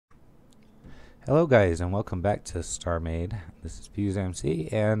Hello guys, and welcome back to Starmade. This is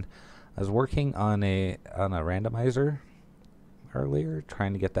FuseMC, and I was working on a randomizer earlier,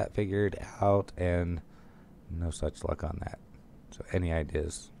 trying to get that figured out, and no such luck on that. So any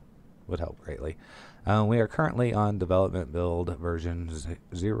ideas would help greatly. We are currently on development build version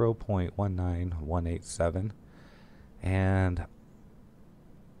 0.19187, and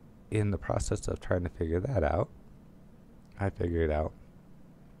in the process of trying to figure that out, I figured out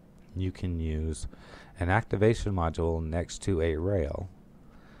you can use an activation module next to a rail,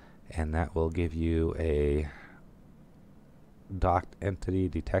 and that will give you a docked entity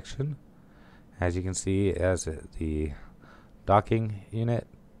detection. As you can see, as the docking unit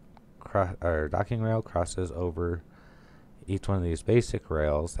or docking rail crosses over each one of these basic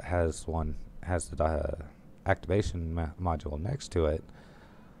rails that has the activation module next to it,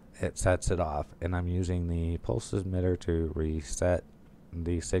 it sets it off. And I'm using the pulse emitter to reset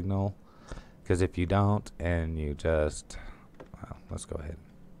the signal, because if you don't and you just let's go ahead and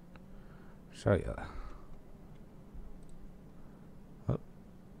show you. Oh,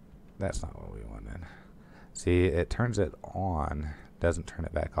 that's not what we wanted. See, it turns it on, doesn't turn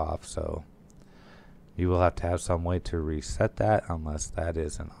it back off, so you will have to have some way to reset that, unless that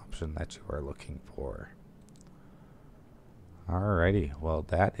is an option that you are looking for. Alrighty, well,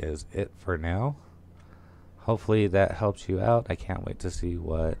 that is it for now. Hopefully that helps you out. I can't wait to see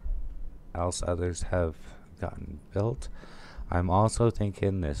what else others have gotten built. I'm also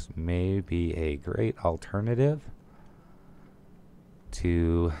thinking this may be a great alternative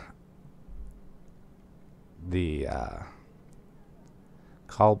to the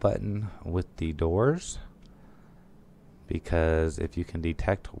call button with the doors, because if you can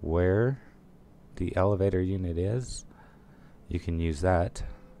detect where the elevator unit is, you can use that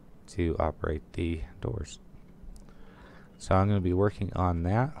to operate the doors. So I'm going to be working on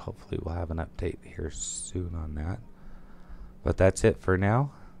that. Hopefully we'll have an update here soon on that. But that's it for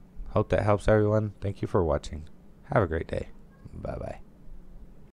now. Hope that helps everyone. Thank you for watching. Have a great day. Bye bye.